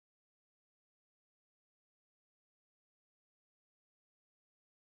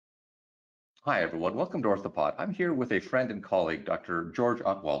Hi, everyone. Welcome to Orthopod. I'm here with a friend and colleague, Dr. George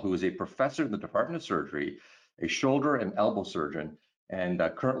Utwal, who is a professor in the Department of Surgery, a shoulder and elbow surgeon, and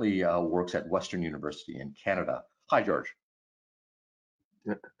currently works at Western University in Canada. Hi, George.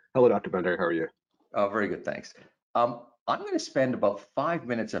 Yeah. Hello, Dr. Bender. How are you? Very good, thanks. I'm going to spend about 5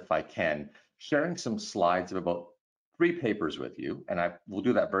 minutes, if I can, sharing some slides of about 3 papers with you, and I will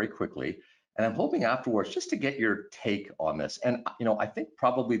do that very quickly. And I'm hoping afterwards just to get your take on this. And I think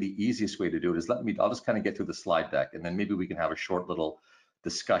probably the easiest way to do it is I'll just kind of get through the slide deck, and then maybe we can have a short little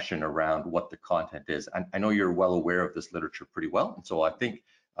discussion around what the content is. I know you're well aware of this literature pretty well, and so I think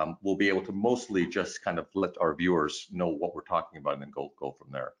we'll be able to mostly just kind of let our viewers know what we're talking about and then go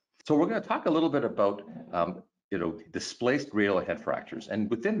from there. So we're going to talk a little bit about displaced radial head fractures. And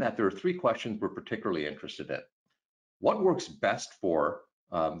within that, there are 3 questions we're particularly interested in. What works best for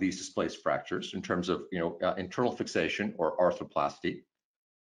these displaced fractures in terms of internal fixation or arthroplasty?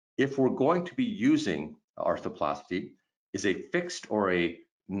 If we're going to be using arthroplasty, is a fixed or a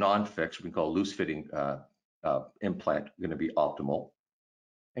non-fixed, we call loose fitting implant, going to be optimal?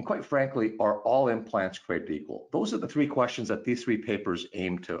 And quite frankly, are all implants created equal? Those are the 3 questions that these 3 papers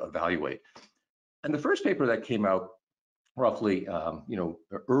aim to evaluate. And the first paper that came out roughly,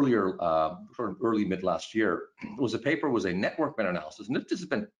 earlier, sort of early mid last year, was a network meta-analysis, and there's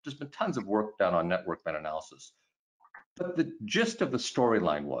been tons of work done on network meta-analysis. But the gist of the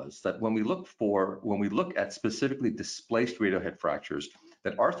storyline was that when we look at specifically displaced radial head fractures,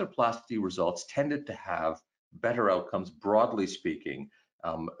 that arthroplasty results tended to have better outcomes, broadly speaking,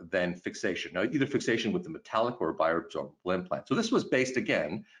 than fixation. Now, either fixation with the metallic or bioabsorbable implant. So this was based,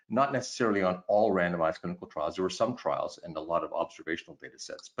 again, not necessarily on all randomized clinical trials. There were some trials and a lot of observational data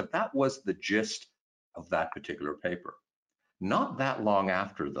sets, but that was the gist of that particular paper. Not that long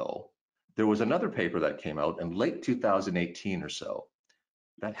after, though, there was another paper that came out in late 2018 or so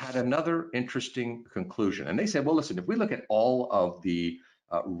that had another interesting conclusion. And they said, well, listen, if we look at all of the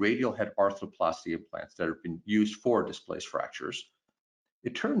radial head arthroplasty implants that have been used for displaced fractures,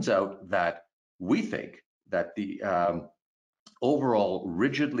 it turns out that we think that the overall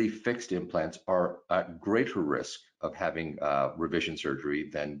rigidly fixed implants are at greater risk of having revision surgery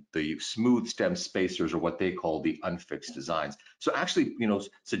than the smooth stem spacers, or what they call the unfixed designs. So actually,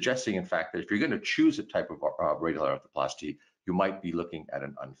 suggesting in fact that if you're going to choose a type of radial arthroplasty, you might be looking at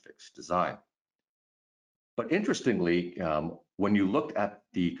an unfixed design. But interestingly, when you looked at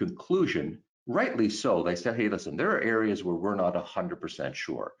the conclusion, rightly so, they said, hey, listen, there are areas where we're not 100%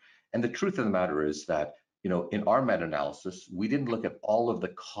 sure. And the truth of the matter is that, in our meta-analysis, we didn't look at all of the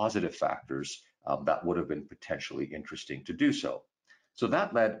causative factors that would have been potentially interesting to do so. So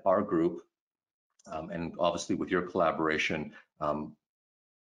that led our group, and obviously with your collaboration,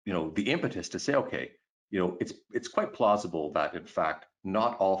 the impetus to say, okay, it's quite plausible that in fact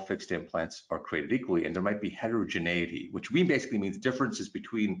not all fixed implants are created equally, and there might be heterogeneity, which basically means differences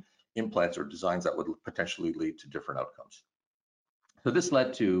between implants or designs that would potentially lead to different outcomes. So this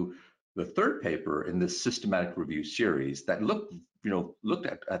led to the third paper in this systematic review series that looked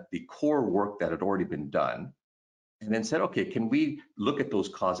at the core work that had already been done, and then said, okay, can we look at those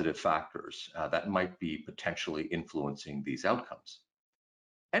causative factors that might be potentially influencing these outcomes?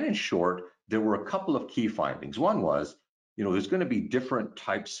 And in short, there were a couple of key findings. One was, there's going to be different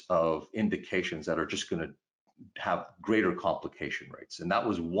types of indications that are just going to have greater complication rates. And that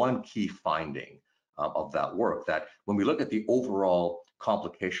was one key finding of that work, that when we look at the overall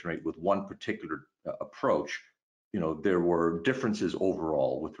complication rate with one particular approach, there were differences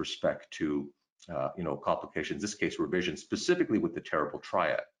overall with respect to, complications, in this case, revision, specifically with the terrible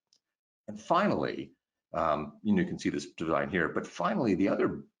triad. And finally, you can see this design here, but finally, the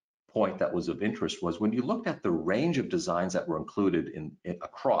other point that was of interest was when you looked at the range of designs that were included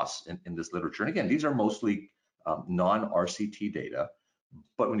across this literature. And again, these are mostly non-RCT data,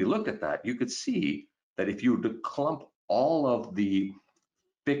 but when you looked at that, you could see that if you were to clump all of the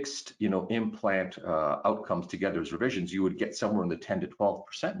fixed, implant outcomes together as revisions, you would get somewhere in the 10 to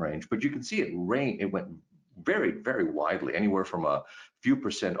 12% range. But you can see it went very, very widely, anywhere from a few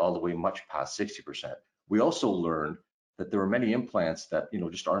percent all the way much past 60%. We also learned that there are many implants that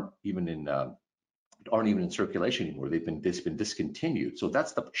just aren't even in circulation anymore. They've been discontinued. So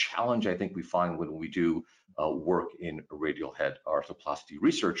that's the challenge I think we find when we do work in radial head arthroplasty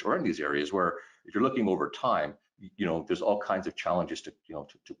research, or in these areas where if you're looking over time, there's all kinds of challenges to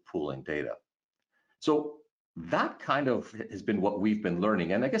pooling data. So that kind of has been what we've been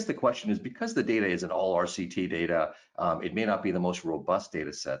learning. And I guess the question is, because the data isn't all RCT data, it may not be the most robust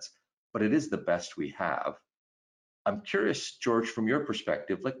data sets, but it is the best we have. I'm curious, George, from your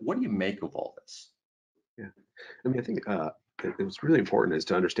perspective, what do you make of all this? Yeah, I mean, I think it's really important is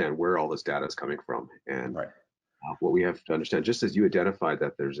to understand where all this data is coming from. And Right. what we have to understand, just as you identified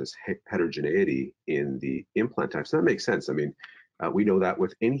that there's this heterogeneity in the implant types, that makes sense. I mean, we know that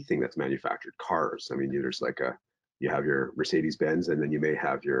with anything that's manufactured, cars. I mean, there's like you have your Mercedes Benz, and then you may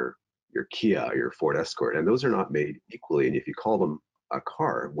have your Kia, your Ford Escort, and those are not made equally. And if you call them a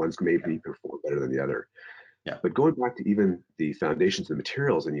car, one's maybe perform better than the other. Yeah. But going back to even the foundations and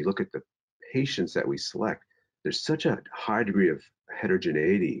materials, and you look at the patients that we select, there's such a high degree of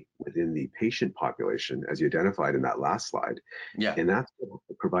heterogeneity within the patient population, as you identified in that last slide. Yeah. And that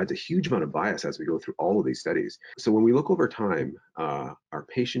provides a huge amount of bias as we go through all of these studies. So when we look over time, our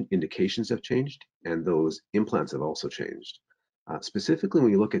patient indications have changed, and those implants have also changed. Specifically,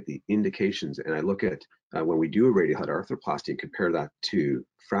 when you look at the indications, and I look at when we do a radial head arthroplasty and compare that to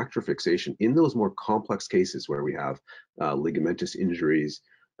fracture fixation, in those more complex cases where we have ligamentous injuries,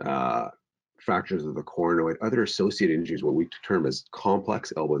 fractures of the coronoid, other associated injuries, what we term as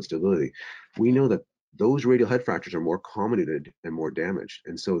complex elbow instability, we know that those radial head fractures are more comminuted and more damaged.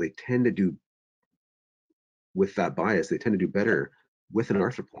 And so they tend to do, with that bias, they tend to do better with an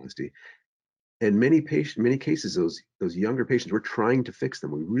arthroplasty. And many cases, those younger patients, we're trying to fix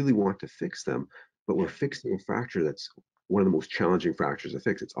them. We really want to fix them, but we're Yeah. fixing a fracture that's one of the most challenging fractures to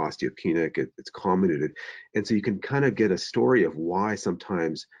fix. It's osteopenic, it's comminuted. And so you can kind of get a story of why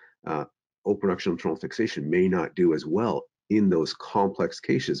sometimes open rupture internal fixation may not do as well in those complex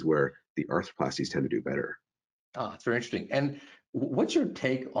cases where the arthroplasties tend to do better. Oh, it's very interesting. And what's your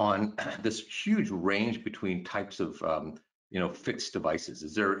take on this huge range between types of fixed devices?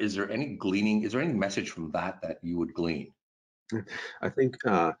 Is there any gleaning? Is there any message from that you would glean? I think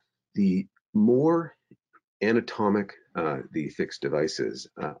the more anatomic the fixed devices,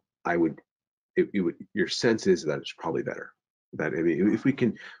 I would, your sense is that it's probably better. That, I mean, if we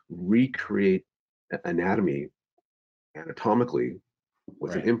can recreate anatomy anatomically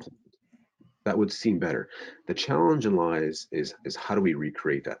with an Right. implant, that would seem better. The challenge in lies is how do we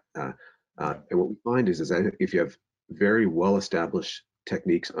recreate that? Right. And what we find is that if you have very well established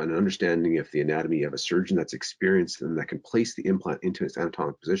techniques on understanding of the anatomy of a surgeon that's experienced and that can place the implant into its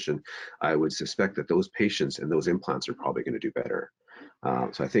anatomic position, I would suspect that those patients and those implants are probably going to do better.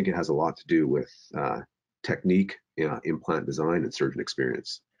 So I think it has a lot to do with technique, implant design, and surgeon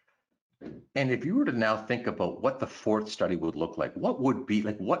experience. And if you were to now think about what the fourth study would look like, what would be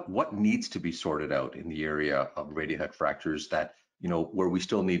like what needs to be sorted out in the area of radial head fractures that, where we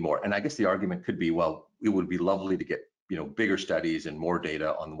still need more? And I guess the argument could be, well, it would be lovely to get, bigger studies and more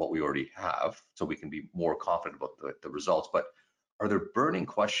data on what we already have so we can be more confident about the results. But are there burning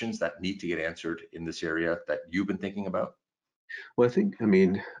questions that need to get answered in this area that you've been thinking about? Well, I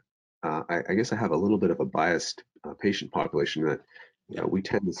mean, I guess I have a little bit of a biased patient population that Yeah. we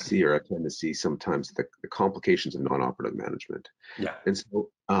tend to see, or I tend to see sometimes the complications of non-operative management. Yeah. And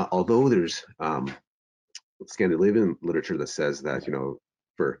so, although there's Scandinavian literature that says that,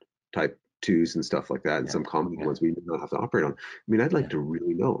 for type twos and stuff like that, and Yeah. some common Yeah. ones we do not have to operate on. I mean, I'd like Yeah. to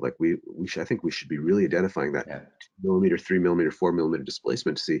really know, like I think we should be really identifying that Yeah. 2 millimeter, 3 millimeter, 4 millimeter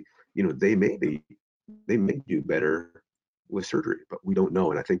displacement to see, they may do better with surgery, but we don't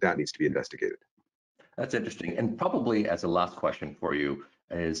know. And I think that needs to be investigated. That's interesting. And probably as a last question for you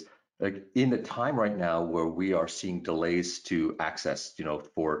is, like, in the time right now where we are seeing delays to access,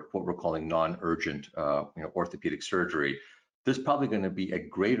 for what we're calling non-urgent, orthopedic surgery, there's probably going to be a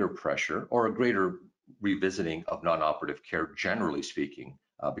greater pressure or a greater revisiting of non-operative care, generally speaking,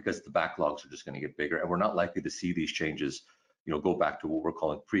 because the backlogs are just going to get bigger, and we're not likely to see these changes, go back to what we're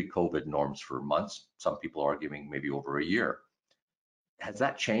calling pre-COVID norms for months. Some people are arguing maybe over a year. Has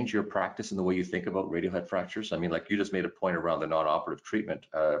that changed your practice in the way you think about radial head fractures? I mean, like you just made a point around the non-operative treatment.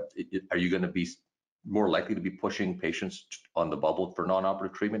 Are you going to be more likely to be pushing patients on the bubble for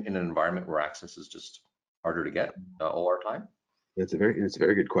non-operative treatment in an environment where access is just harder to get OR time? It's a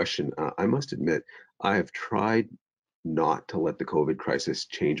very good question. I must admit, I have tried not to let the COVID crisis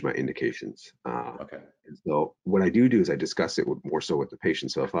change my indications. Okay. And so what I do is I discuss it more so with the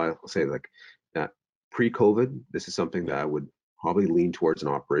patient. So if I say like pre-COVID, this is something Yeah. that I would probably lean towards an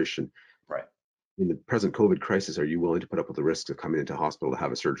operation. Right. In the present COVID crisis, are you willing to put up with the risks of coming into hospital to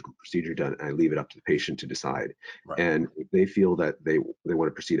have a surgical procedure done? And I leave it up to the patient to decide. Right. And if they feel that they want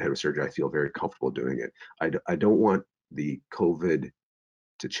to proceed ahead with surgery, I feel very comfortable doing it. I don't want the COVID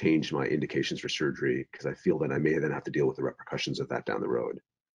to change my indications for surgery because I feel that I may then have to deal with the repercussions of that down the road.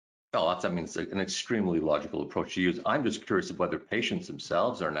 Oh, I mean, it's an extremely logical approach to use. I'm just curious of whether patients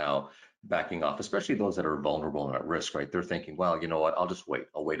themselves are now backing off, especially those that are vulnerable and at risk, right? They're thinking, well, you know what, I'll just wait.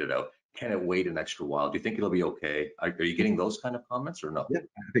 I'll wait it out. can it wait an extra while? Do you think it'll be okay? Are you getting those kind of comments or no? Yeah,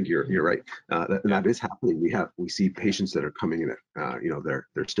 I think you're right. Yeah, That is happening. We see patients that are coming in at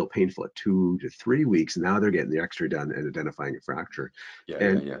they're still painful at 2 to 3 weeks. Now they're getting the X-ray done and identifying a fracture. yeah, yeah,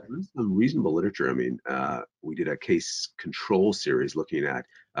 And yeah. there's some reasonable literature. I mean, we did a case control series looking at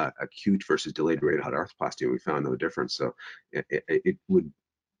acute versus delayed rate heart arthroplasty, and we found no difference. So it would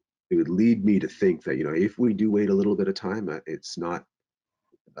lead me to think that if we do wait a little bit of time, it's not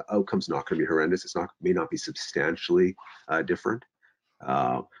the outcome's not going to be horrendous. It's not may not be substantially different.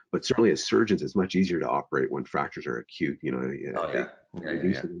 But certainly as surgeons, it's much easier to operate when fractures are acute. Oh They yeah, yeah, yeah,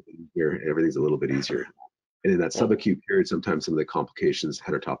 reduce yeah. a little bit easier, everything's a little bit easier. And in that Well, subacute period, sometimes some of the complications,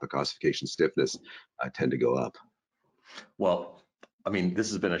 heterotopic ossification stiffness, tend to go up. well, I mean, this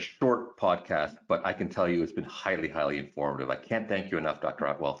has been a short podcast, but I can tell you it's been highly, highly informative. I can't thank you enough, Dr.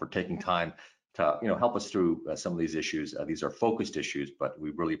 Atwell, for taking time to, help us through some of these issues. These are focused issues, but we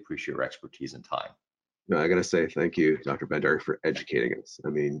really appreciate your expertise and time. No, I got to say thank you, Dr. Bender, for educating us. I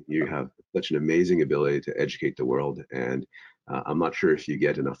mean, you have such an amazing ability to educate the world, and I'm not sure if you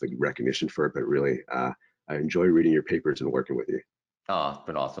get enough recognition for it, but really, I enjoy reading your papers and working with you. Ah, it's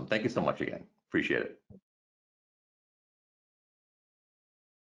been awesome. Thank you so much again. Appreciate it.